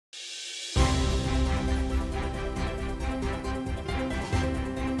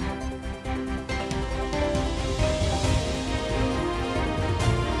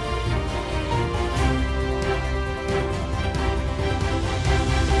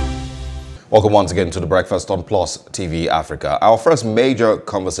Welcome once again to the Breakfast on Plus TV Africa. Our first major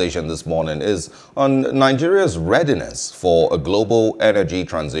conversation this morning is on Nigeria's readiness for a global energy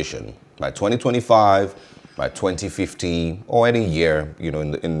transition by 2025, by 2050, or any year,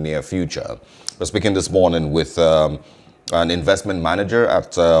 in the near future. We're speaking this morning with an investment manager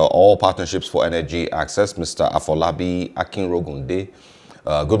at All Partnerships for Energy Access, Mr. Afolabi Akinrogunde.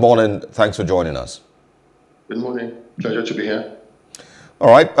 Good morning. Thanks for joining us. Good morning. Pleasure to be here. All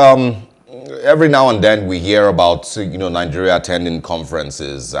right. Every now and then we hear about, Nigeria attending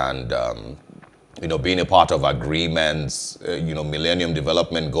conferences and, being a part of agreements, Millennium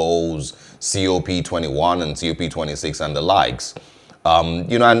Development Goals, COP21 and COP26 and the likes.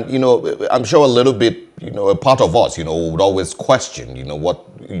 I'm sure a little bit, a part of us, would always question, what,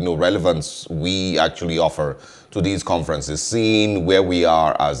 relevance we actually offer to these conferences, seeing where we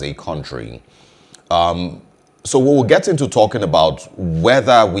are as a country. So we'll get into talking about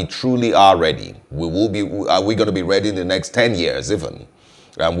whether we truly are ready. Are we going to be ready in the next 10 years even?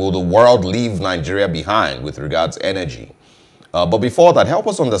 And will the world leave Nigeria behind with regards to energy? But before that, help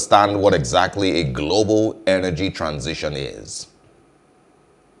us understand what exactly a global energy transition is.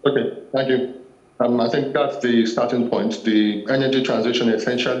 Okay, thank you. I think that's the starting point. The energy transition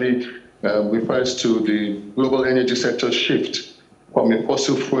essentially refers to the global energy sector shift from a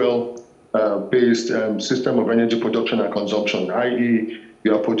fossil fuel based system of energy production and consumption, i.e.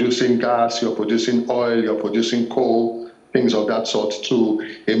 you are producing gas, you're producing oil, you're producing coal, things of that sort, to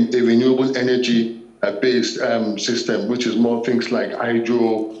a renewable energy based system, which is more things like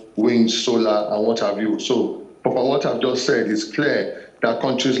hydro, wind, solar, and what have you. So for what I've just said, it's clear that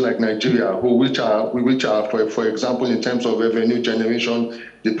countries like Nigeria, which are for example, in terms of revenue generation,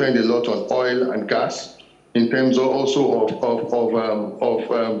 depend a lot on oil and gas. In terms of also of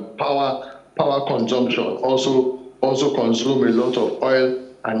power consumption, also consume a lot of oil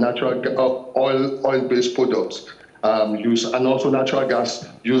and oil-based products and also natural gas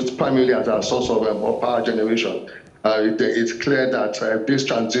used primarily as a source of power generation. It's clear that this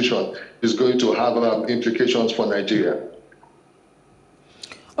transition is going to have implications for Nigeria.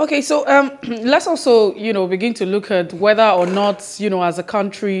 Okay, so let's also begin to look at whether or not as a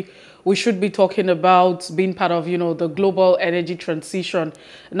country we should be talking about being part of, the global energy transition.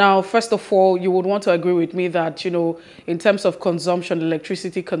 Now, first of all, you would want to agree with me that, in terms of consumption,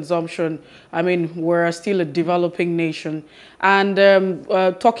 electricity consumption, I mean, we're still a developing nation. And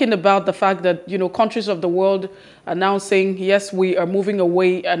talking about the fact that, countries of the world are now saying, yes, we are moving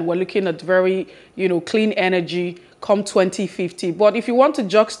away and we're looking at very, clean energy come 2050. But if you want to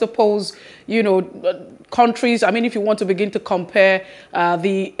juxtapose, countries, I mean, if you want to begin to compare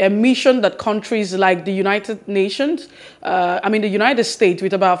the emission that countries like the United Nations, the United States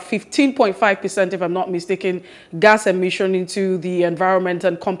with about 15.5%, if I'm not mistaken, gas emission into the environment,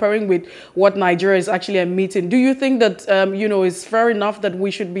 and comparing with what Nigeria is actually emitting, do you think that, it's fair enough that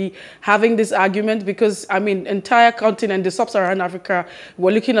we should be having this argument? Because, entire continent, the sub-Saharan Africa,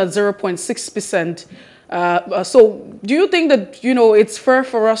 we're looking at 0.6%. So do you think that, it's fair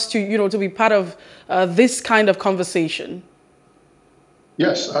for us to, to be part of this kind of conversation?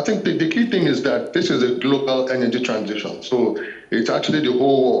 Yes, I think the key thing is that this is a global energy transition. So it's actually the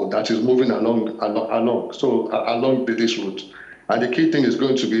whole world that is moving along this route. And the key thing is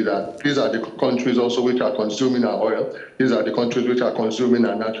going to be that these are the countries also which are consuming our oil. These are the countries which are consuming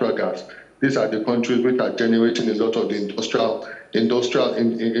our natural gas. These are the countries which are generating a lot of the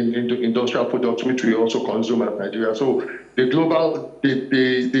industrial products which we also consume at Nigeria. So the global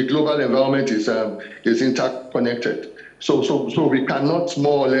environment is interconnected. So we cannot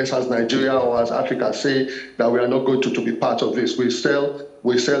more or less as Nigeria or as Africa say that we are not going to be part of this. We sell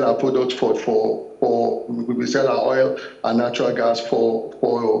our products we sell our oil and natural gas for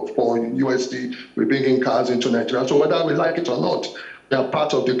USD. We bring in cars into Nigeria. So whether we like it or not, we are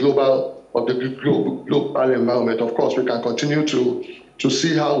part of the global environment. Of course, we can continue to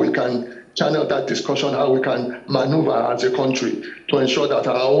see how we can channel that discussion, how we can maneuver as a country to ensure that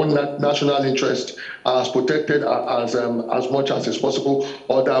our own national interest are as protected as much as is possible,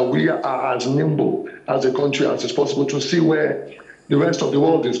 or that we are as nimble as a country as is possible to see where the rest of the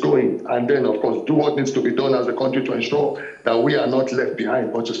world is going, and then, of course, do what needs to be done as a country to ensure that we are not left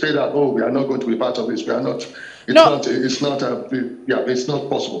behind. But to say that, we are not going to be part of this, we are not. It's not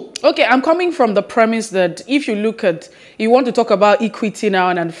possible. Okay, I'm coming from the premise that if you look at, you want to talk about equity now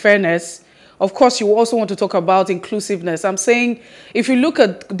and fairness, of course, you also want to talk about inclusiveness. I'm saying if you look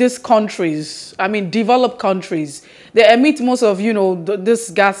at these countries, developed countries, they emit most of, these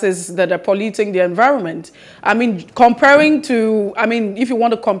gases that are polluting the environment. I mean, comparing to, I mean, if you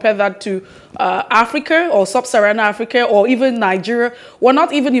want to compare that to Africa or sub-Saharan Africa or even Nigeria, we're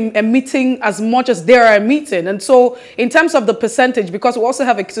not even emitting as much as they are emitting. And so in terms of the percentage, because we also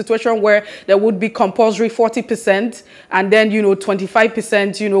have a situation where there would be compulsory 40% and then,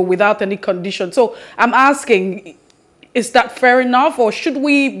 25%, without any condition. So I'm asking, is that fair enough, or should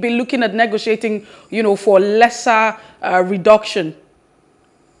we be looking at negotiating, for lesser reduction?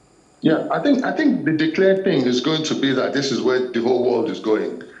 Yeah, I think the declared thing is going to be that this is where the whole world is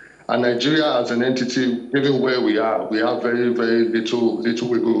going. And Nigeria as an entity, given where we are, we have very, very little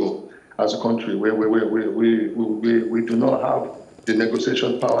wiggle room as a country where we do not have the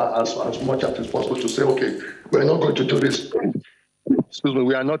negotiation power as much as it's possible to say, okay, we're not going to do this. Excuse me,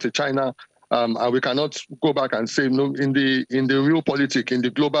 we are not a China, and we cannot go back and say, no, in the real politics, in the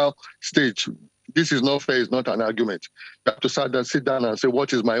global stage, this is not fair, it's not an argument. You have to sit down and say,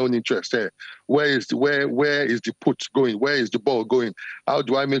 what is my own interest here? Where is the put going? Where is the ball going? How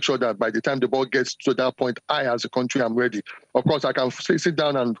do I make sure that by the time the ball gets to that point, I as a country am ready? Of course, I can sit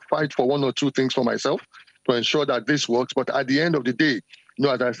down and fight for one or two things for myself to ensure that this works. But at the end of the day,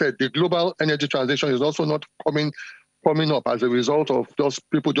 as I said, the global energy transition is also not coming up as a result of just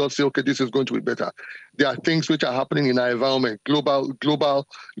people just say, okay, this is going to be better. There are things which are happening in our environment, global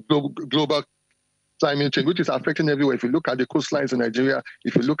climate change, which is affecting everywhere. If you look at the coastlines in Nigeria,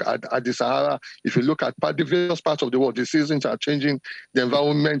 if you look at the Sahara, if you look at the various parts of the world, the seasons are changing, the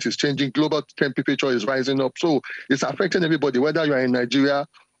environment is changing, global temperature is rising up. So it's affecting everybody, whether you are in Nigeria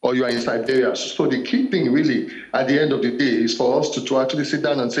or you are in Siberia. So the key thing really at the end of the day is for us to actually sit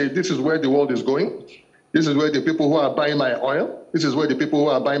down and say, this is where the world is going. This is where the people who are buying my oil, this is where the people who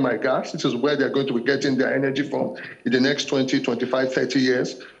are buying my gas, this is where they're going to be getting their energy from in the next 20, 25, 30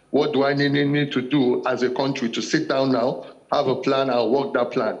 years. What do I need to do as a country to sit down now, have a plan, I'll work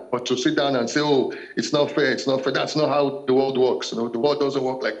that plan. But to sit down and say, oh, it's not fair, that's not how the world works. The world doesn't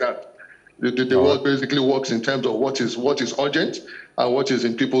work like that. The world basically works in terms of what is urgent and what is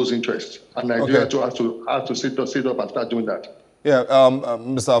in people's interest. And Nigeria has to sit up and start doing that. Yeah,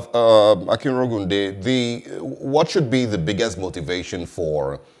 Mr. Akinrogunde, what should be the biggest motivation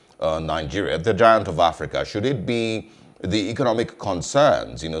for Nigeria, the giant of Africa? Should it be the economic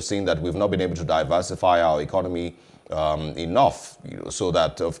concerns, seeing that we've not been able to diversify our economy enough, so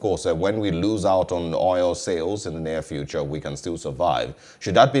that, of course, when we lose out on oil sales in the near future, we can still survive?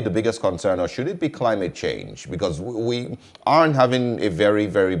 Should that be the biggest concern, or should it be climate change? Because we aren't having a very,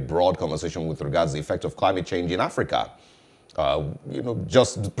 very broad conversation with regards to the effect of climate change in Africa.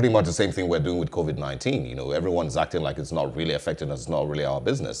 Just pretty much the same thing we're doing with COVID-19. Everyone's acting like it's not really affecting us, it's not really our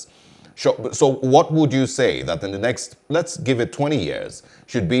business. So what would you say that in the next, let's give it 20 years,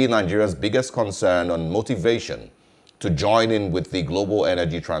 should be Nigeria's biggest concern on motivation to join in with the global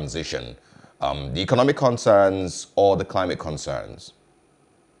energy transition? The economic concerns or the climate concerns?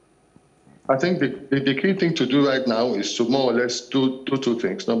 I think the key thing to do right now is to more or less do two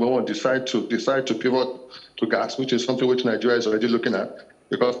things. Number one, decide to pivot to gas, which is something which Nigeria is already looking at,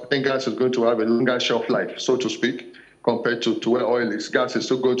 because I think gas is going to have a longer shelf life, so to speak, compared to where oil is. Gas is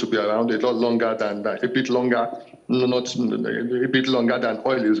still going to be around a lot longer than that, a bit longer than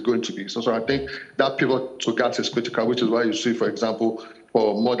oil is going to be. So I think that pivot to gas is critical, which is why you see, for example,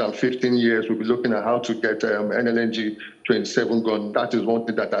 for more than 15 years, we'll be looking at how to get NLNG 27 gone. That is one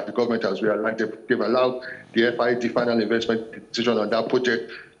thing that the government has realized. They've allowed the FID, final investment decision on that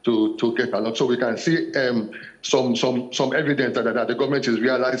project, to get along. So we can see some evidence that the government is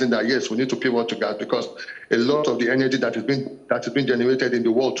realizing that, yes, we need to pivot to gas, because a lot of the energy that is being generated in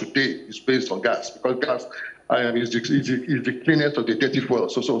the world today is based on gas, because gas is the cleanest of the dirty fuel.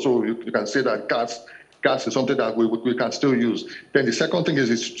 So you can say that gas is something that we can still use. Then the second thing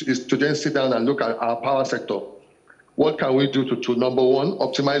is to then sit down and look at our power sector. What can we do to number one,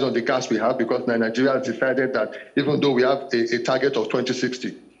 optimize on the gas we have, because Nigeria has decided that even though we have a target of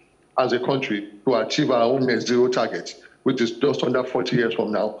 2060 as a country to achieve our own net zero target, which is just under 40 years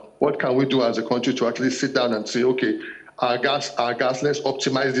from now, what can we do as a country to actually sit down and say, okay, our gas, let's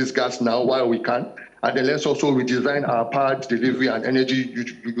optimize this gas now while we can. And then let's also redesign our power delivery and energy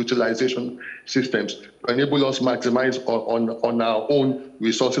utilization systems to enable us maximize on our own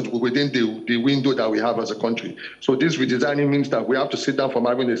resources within the window that we have as a country. So this redesigning means that we have to sit down from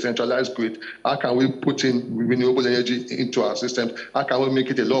having a centralized grid. How can we put in renewable energy into our systems? How can we make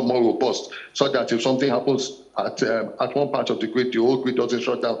it a lot more robust so that if something happens at one part of the grid, the whole grid doesn't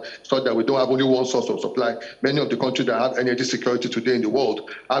shut down, so that we don't have only one source of supply. Many of the countries that have energy security today in the world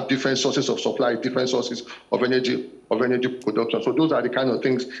have different sources of supply, different sources of energy production. So those are the kind of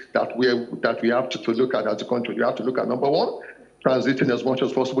things that we have to look at as a country. We have to look at, number one, transiting as much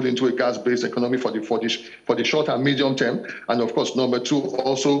as possible into a gas-based economy for the short and medium term, and of course, number two,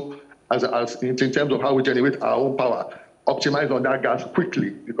 also as in terms of how we generate our own power, optimize on that gas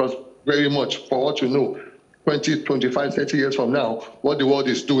quickly, because very much for what you know, 20, 25, 30 years from now, what the world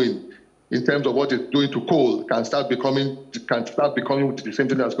is doing in terms of what it's doing to coal can start becoming the same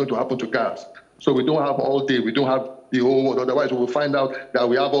thing that's going to happen to gas. So we don't have all day, we don't have the whole world. Otherwise, we will find out that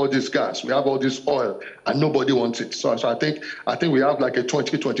we have all this gas, we have all this oil, and nobody wants it. So I think we have like a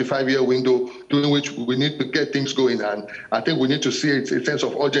 20, 25-year window during which we need to get things going. And I think we need to see a sense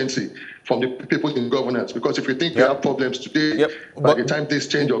of urgency from the people in governance. Because if you think we have problems today, by the time this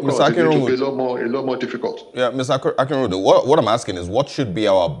change occurs, it will be a lot more difficult. Yeah, Mr. Akinrogunde, what I'm asking is, what should be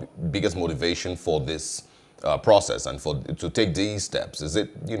our biggest motivation for this process and to take these steps? Is it,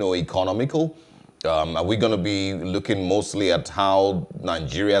 economical? Are we going to be looking mostly at how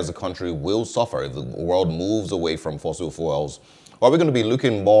Nigeria as a country will suffer if the world moves away from fossil fuels? Or are we going to be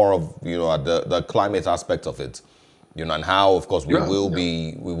looking more of, at the climate aspect of it, and how, of course, we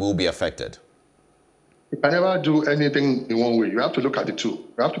will be affected? You can never do anything in one way. You have to look at the two.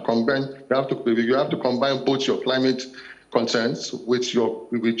 You have to combine. You have to combine both your climate concerns with your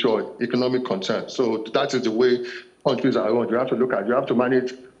economic concerns. So that is the way countries are run. You have to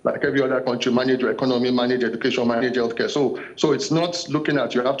manage, like every other country, manage your economy, manage education, manage healthcare. So it's not looking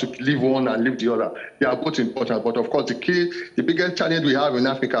at you have to leave one and leave the other. They are both important. But of course, the biggest challenge we have in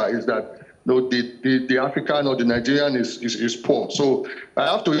Africa is that the African or the Nigerian is poor. So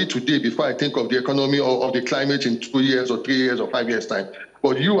I have to eat today before I think of the economy or of the climate in 2 years or 3 years or 5 years' time.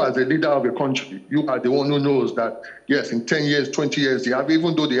 But you, as a leader of a country, you are the one who knows that, yes, in 10 years, 20 years,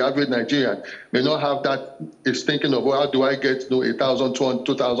 even though the average Nigerian may not have that, is thinking of, well, how do I get 1,000, 2,000,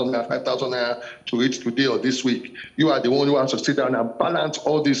 2,000, 5,000 naira to eat today or this week? You are the one who has to sit down and balance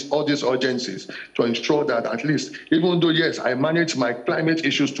all these urgencies to ensure that at least, even though, yes, I manage my climate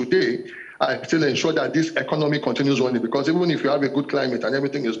issues today, I still ensure that this economy continues running, because even if you have a good climate and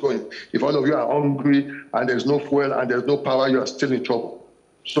everything is going, if all of you are hungry and there's no fuel and there's no power, you are still in trouble.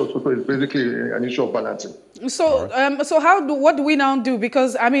 So it's basically an issue of balancing. So, what do we now do?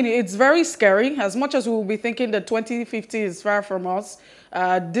 Because, I mean, it's very scary. As much as we'll be thinking that 2050 is far from us,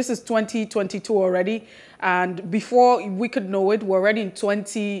 this is 2022 already. And before we could know it, we're already in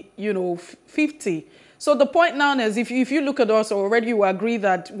 2050. So the point now is, if you look at us already, you agree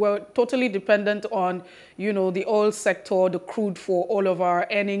that we're totally dependent on, the oil sector, the crude, for all of our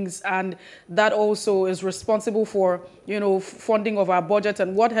earnings, and that also is responsible for, funding of our budget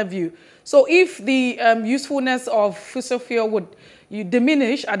and what have you. So if the usefulness of fossil fuel would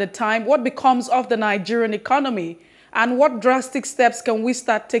diminish at the time, what becomes of the Nigerian economy? And what drastic steps can we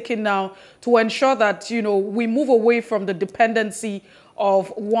start taking now to ensure that, we move away from the dependency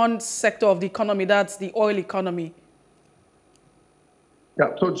of one sector of the economy, that's the oil economy?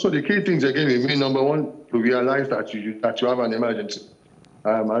 Yeah, so the key things again, we mean, number one, to realize that you have an emergency.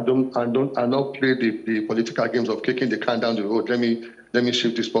 I don't play the political games of kicking the can down the road. Let me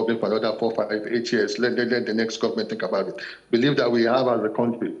shift this problem for another 4, 5, 8 years. Let the next government think about it. Believe that we have, as a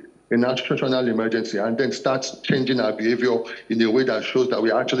country, a national emergency, and then start changing our behavior in a way that shows that we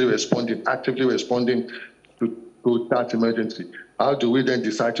are actually actively responding to that emergency. How do we then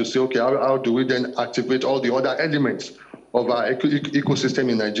decide to say, okay, how do we then activate all the other elements of our ecosystem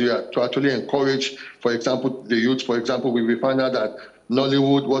in Nigeria to actually encourage, for example, the youth? For example, we found out that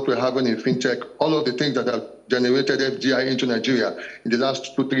Nollywood, what we're having in fintech, all of the things that have generated FDI into Nigeria in the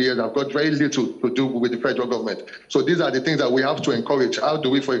last 2-3 years have got very little to do with the federal government. So these are the things that we have to encourage. How do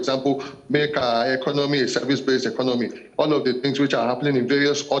we, for example, make our economy a service-based economy? All of the things which are happening in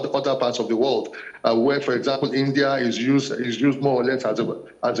various other parts of the world, where, for example, India is used more or less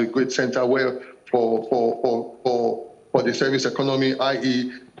as a great center where for the service economy,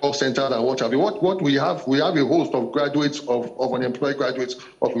 i.e., call centers and what have you. What we have a host of graduates, of unemployed graduates,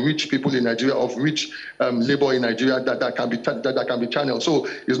 of rich people in Nigeria, of rich labor in Nigeria that can be channeled. So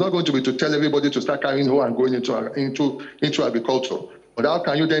it's not going to be to tell everybody to start carrying home and going into agriculture. But how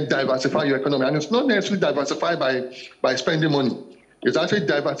can you then diversify your economy? And it's not necessarily diversify by spending money. It's actually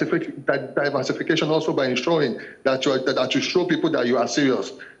diversification also by ensuring that you show people that you are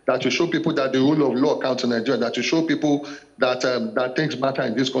serious, that you show people that the rule of law counts in Nigeria, that you show people that things matter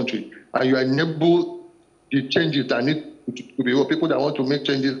in this country, and you enable the changes that need to be. People that want to make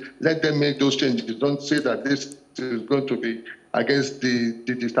changes, let them make those changes. Don't say that this is going to be against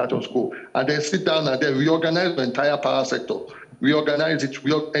the status quo, and then sit down and then reorganize the entire power sector. Reorganize it,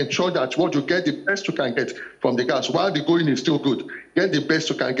 ensure that what you get, the best you can get from the gas, while the going is still good. Get the best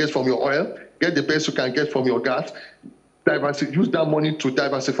you can get from your oil, get the best you can get from your gas, use that money to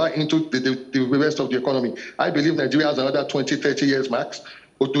diversify into the rest of the economy. I believe Nigeria has another 20, 30 years max,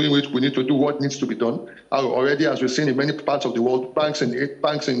 but doing which we need to do what needs to be done. Already, as we've seen in many parts of the world, banks in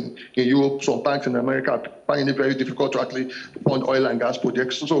Europe, some banks in America are finding it very difficult to actually fund oil and gas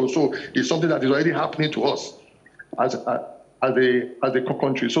projects. So it's something that is already happening to us as a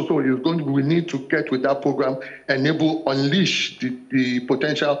country. So we need to get with that program, unleash the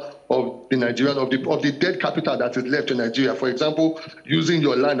potential of the Nigerian, of the dead capital that is left in Nigeria. For example, using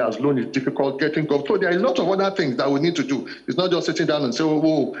your land as loan is difficult, getting government. So there are a lot of other things that we need to do. It's not just sitting down and say,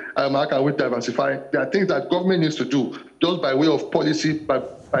 how can we diversify? There are things that government needs to do, just by way of policy,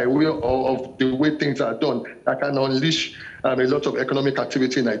 by way of the way things are done, that can unleash a lot of economic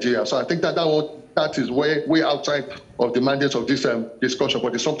activity in Nigeria. So I think that is way outside of the mandates of this discussion,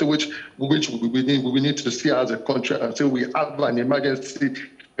 but it's something which we need to see as a country until we have an emergency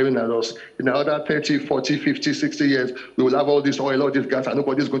at us. In another 30, 40, 50, 60 years, we will have all this oil, all this gas, and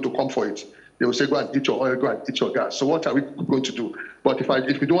nobody's going to come for it. They will say, go and eat your oil, go and eat your gas. So what are we going to do? But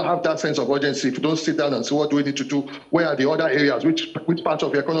if we don't have that sense of urgency, if we don't sit down and say, what do we need to do? Where are the other areas? Which parts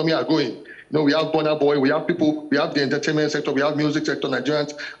of the economy are going? We have Burna Boy, we have people, we have the entertainment sector, we have music sector.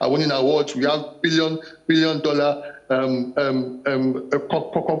 Nigerians are winning awards. We have billion dollar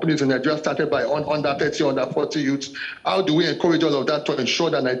companies in Nigeria started by under 30, under 40 youths. How do we encourage all of that to ensure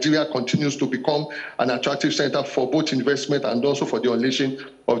that Nigeria continues to become an attractive center for both investment and also for the unleashing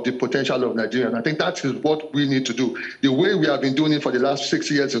of the potential of Nigerians? I think that is what we need to do. The way we have been doing it for the last 6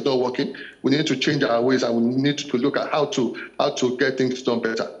 years is not working. We need to change our ways, and we need to look at how to get things done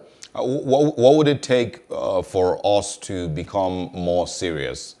better. What would it take for us to become more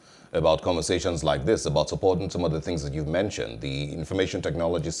serious about conversations like this, about supporting some of the things that you've mentioned, the information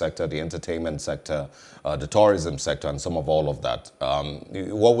technology sector, the entertainment sector, the tourism sector, and some of all of that?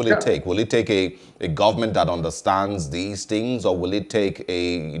 What will it take? Will it take a government that understands these things, or will it take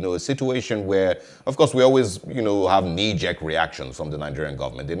a situation where, of course, we always have knee-jerk reactions from the Nigerian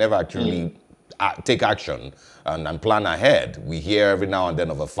government? They never actually take action and plan ahead. We hear every now and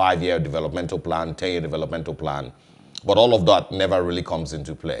then of a 5-year developmental plan, 10-year developmental plan, but all of that never really comes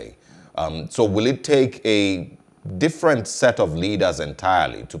into play. So will it take a different set of leaders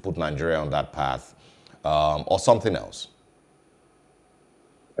entirely to put Nigeria on that path, or something else?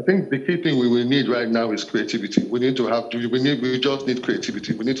 I think the key thing we will need right now is creativity. We just need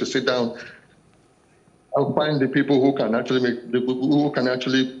creativity. We need to sit down and find the people who can actually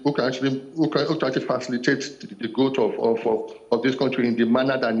facilitate the growth of this country in the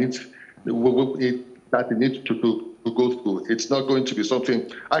manner that it needs to go through. It's not going to be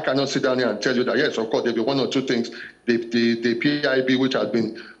something, I cannot sit down here and tell you that, yes, of course, there'll be one or two things. The PIB, which has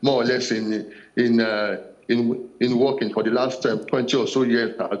been more or less in working for the last 20 or so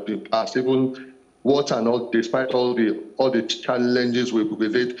years, has been passed. Even water and all, despite all the challenges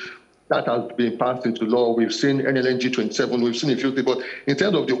with it, that has been passed into law. We've seen NLNG 27, we've seen a few things, but in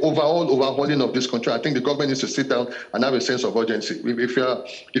terms of the overall overhauling of this country, I think the government needs to sit down and have a sense of urgency. If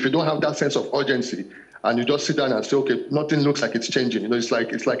you don't have that sense of urgency, and you just sit down and say, okay, nothing looks like it's changing. It's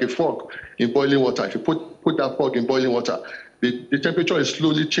like a fog in boiling water. If you put that fog in boiling water, the temperature is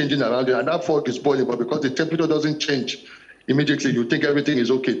slowly changing around it, and that fog is boiling, but because the temperature doesn't change immediately, you think everything is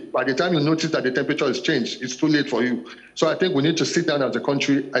okay. By the time you notice that the temperature has changed, it's too late for you. So I think we need to sit down as a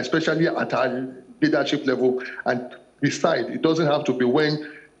country, especially at our leadership level, and decide. It doesn't have to be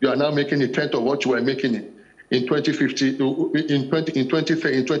when you are now making a tenth of what you were making it. In 2050, in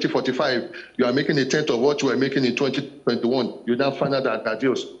 2045, you are making a tenth of what you were making in 2021. You now find out that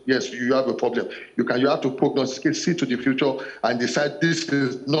yes, you have a problem. You have to prognosticate, see to the future, and decide this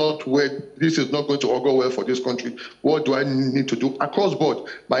is not going to augur well for this country. What do I need to do across board?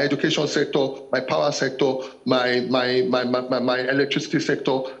 My education sector, my power sector, my electricity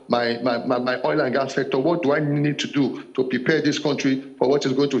sector, my oil and gas sector. What do I need to do to prepare this country for what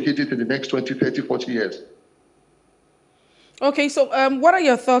is going to hit it in the next 20, 30, 40 years? Okay, so what are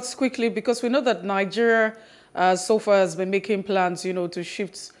your thoughts quickly? Because we know that Nigeria so far has been making plans, to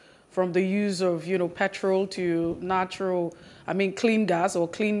shift from the use of, petrol to clean gas or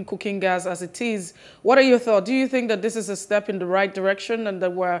clean cooking gas as it is. What are your thoughts? Do you think that this is a step in the right direction and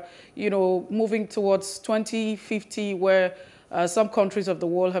that we're, moving towards 2050 where some countries of the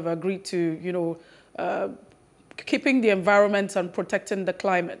world have agreed to, keeping the environment and protecting the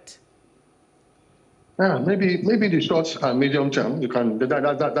climate? Yeah, maybe the short and medium term,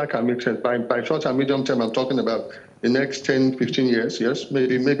 that can make sense. By short and medium term, I'm talking about the next 10, 15 years, yes,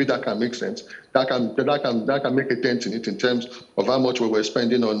 maybe that can make sense. That can make a dent in it in terms of how much we were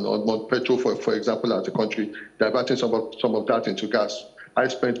spending on petrol, for example, as a country, diverting some of that into gas. I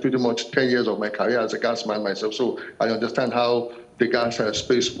spent pretty much 10 years of my career as a gas man myself, so I understand how the gas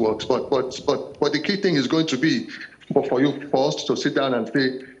space works. But the key thing is going to be for us to sit down and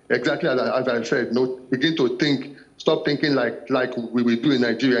say, exactly as I said, begin to think. Stop thinking like we will do in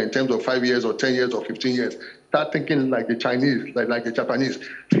Nigeria in terms of 5 years or 10 years or 15 years. Start thinking like the Chinese, like the Japanese,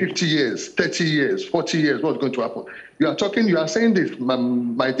 50 years, 30 years, 40 years, what's going to happen? You are saying this,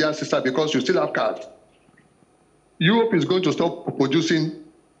 my dear sister, because you still have cars. Europe is going to stop producing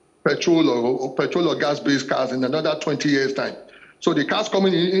petrol or gas-based cars in another 20 years' time. So the cars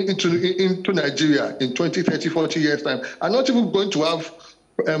coming into Nigeria in 20, 30, 40 years' time are not even going to have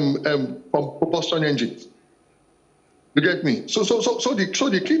combustion engines. You get me? So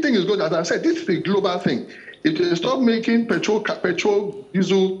the key thing is good. As I said, this is a global thing. If they stop making petrol,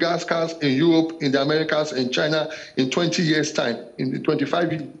 diesel, gas cars in Europe, in the Americas, in China, in 20 years' time, in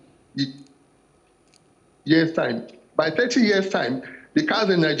 25 years' time, by 30 years' time, the cars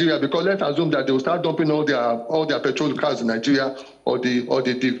in Nigeria, because let's assume that they will start dumping all their petrol cars in Nigeria or the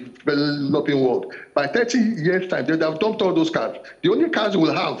developing world. By 30 years' time, they have dumped all those cars. The only cars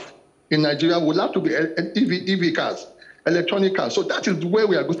we'll have in Nigeria will have to be EV cars, electronic cars. So that is where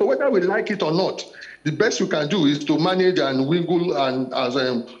we are going. So whether we like it or not, the best you can do is to manage and wiggle, and as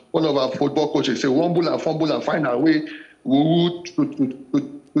one of our football coaches say, wumble and fumble and find our way to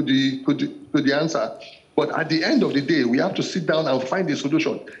the answer. But at the end of the day, we have to sit down and find a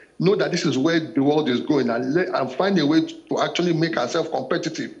solution. Know that this is where the world is going, and find a way to actually make ourselves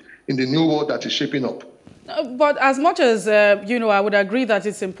competitive in the new world that is shaping up. But as much as, I would agree that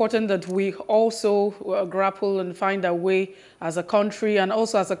it's important that we also grapple and find a way as a country and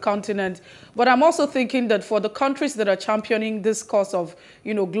also as a continent. But I'm also thinking that for the countries that are championing this cause of,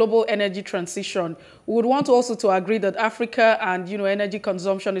 global energy transition, we would want also to agree that Africa and, energy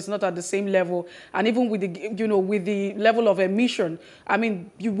consumption is not at the same level. And even with the, with the level of emission, I mean,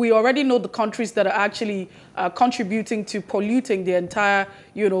 we already know the countries that are actually contributing to polluting the entire,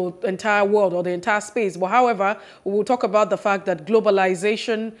 entire world or the entire space. But however, we will talk about the fact that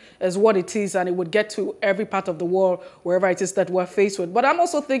globalization is what it is, and it would get to every part of the world, wherever it is that we're faced with. But I'm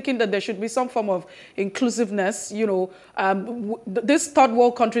also thinking that there should be some form of inclusiveness. These third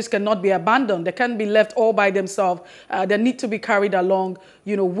world countries cannot be abandoned. They can't be left all by themselves. They need to be carried along,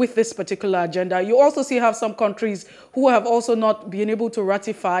 with this particular agenda. You also have some countries who have also not been able to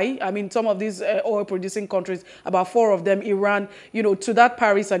ratify. I mean, some of these oil-producing countries, about 4 of them, Iran, to that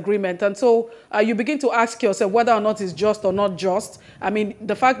Paris Agreement. And so you begin to ask yourself whether or not it's just or not just. I mean,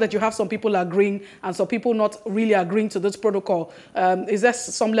 the fact that you have some people agreeing and some people not really agreeing to this protocol, is there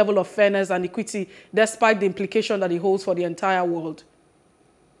some level of fairness and equity despite the implication that it holds for the entire world?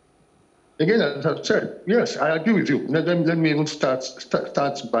 Again, as I've said, yes, I agree with you. Let me even start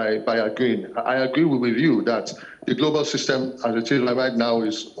by agreeing. I agree with you that the global system as it is right now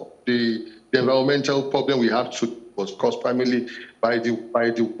is the environmental problem we have was caused primarily by the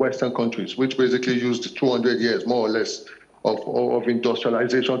Western countries, which basically used 200 years, more or less, of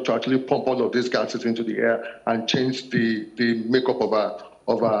industrialization to actually pump all of these gases into the air and change the makeup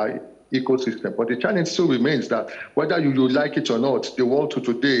of our ecosystem. But the challenge still remains that whether you like it or not, the world to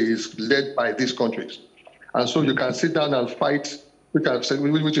today is led by these countries. And so you can sit down and fight,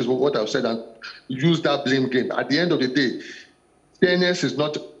 which is what I've said, and use that blame game. At the end of the day, fairness is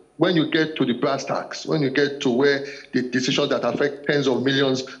not, when you get to the brass tacks, when you get to where the decisions that affect tens of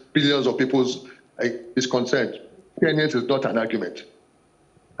millions, billions of people is concerned, fairness is not an argument.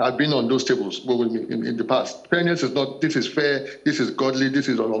 I've been on those tables in the past. Fairness is not, this is fair, this is godly, this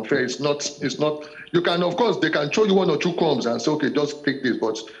is unfair. It's not, you can, of course, they can show you 1 or 2 crumbs and say, okay, just take this,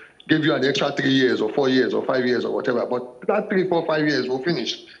 but give you an extra 3 years or 4 years or 5 years or whatever. But that 3, 4, 5 years will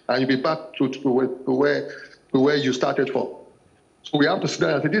finish and you'll be back to where you started from. So we have to sit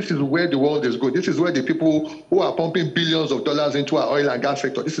down and say, this is where the world is going. This is where the people who are pumping billions of dollars into our oil and gas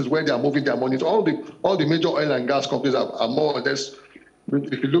sector, this is where they are moving their money. So all the major oil and gas companies are more or less,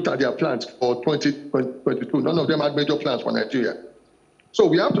 if you look at their plans for 2022, none of them had major plans for Nigeria. So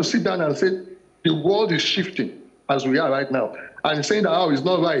we have to sit down and say, the world is shifting as we are right now. And saying that, it's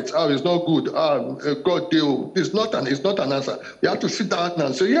not right, it's not good, God deal, it's not an answer. We have to sit down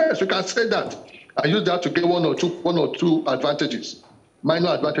and say, yes, we can say that. And use that to get one or two advantages, minor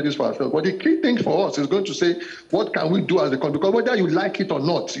advantages for ourselves. But the key thing for us is going to say, what can we do as a country? Because whether you like it or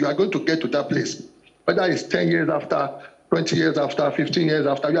not, you are going to get to that place. Whether it's 10 years after, 20 years after, 15 years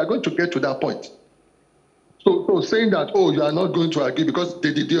after, you are going to get to that point. So saying that, oh, you are not going to agree, because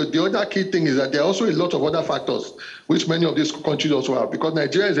the other key thing is that there are also a lot of other factors which many of these countries also have, because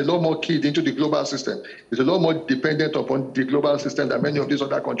Nigeria is a lot more keyed into the global system. It's a lot more dependent upon the global system than many of these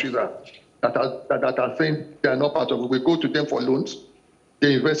other countries are, that are saying they are not part of it. We go to them for loans,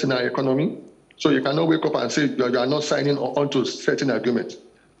 they invest in our economy. So you cannot wake up and say you are not signing on to certain agreements.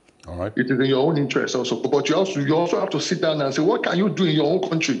 All right. It is in your own interest also. But you also have to sit down and say, what can you do in your own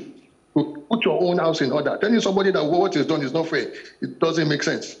country to put your own house in order? Telling somebody that what is done is not fair, it doesn't make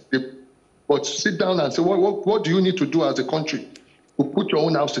sense. But sit down and say, what do you need to do as a country to put your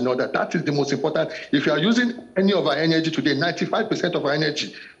own house in order? That is the most important. If you are using any of our energy today, 95% of our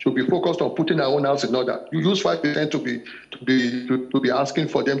energy should be focused on putting our own house in order. You use 5% to be asking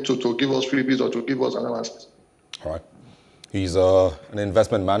for them to give us freebies or to give us allowances. All right. He's an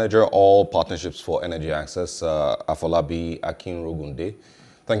investment manager, all partnerships for energy access, Afolabi Akinrogunde.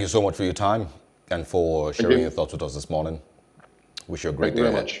 Thank you so much for your time and for sharing your thoughts with us this morning. Wish you a great day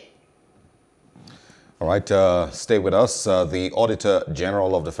ahead. Thank you very much. All right, stay with us. The Auditor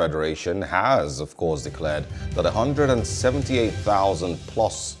General of the Federation has, of course, declared that 178,000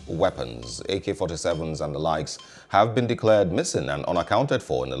 plus weapons, AK-47s and the likes, have been declared missing and unaccounted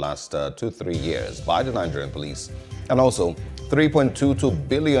for in the last 2-3 years by the Nigerian police. And also, 3.22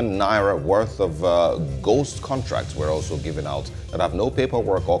 billion naira worth of ghost contracts were also given out that have no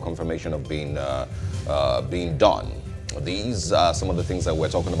paperwork or confirmation of being done. These are some of the things that we're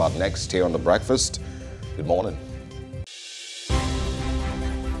talking about next here on The Breakfast. Good morning.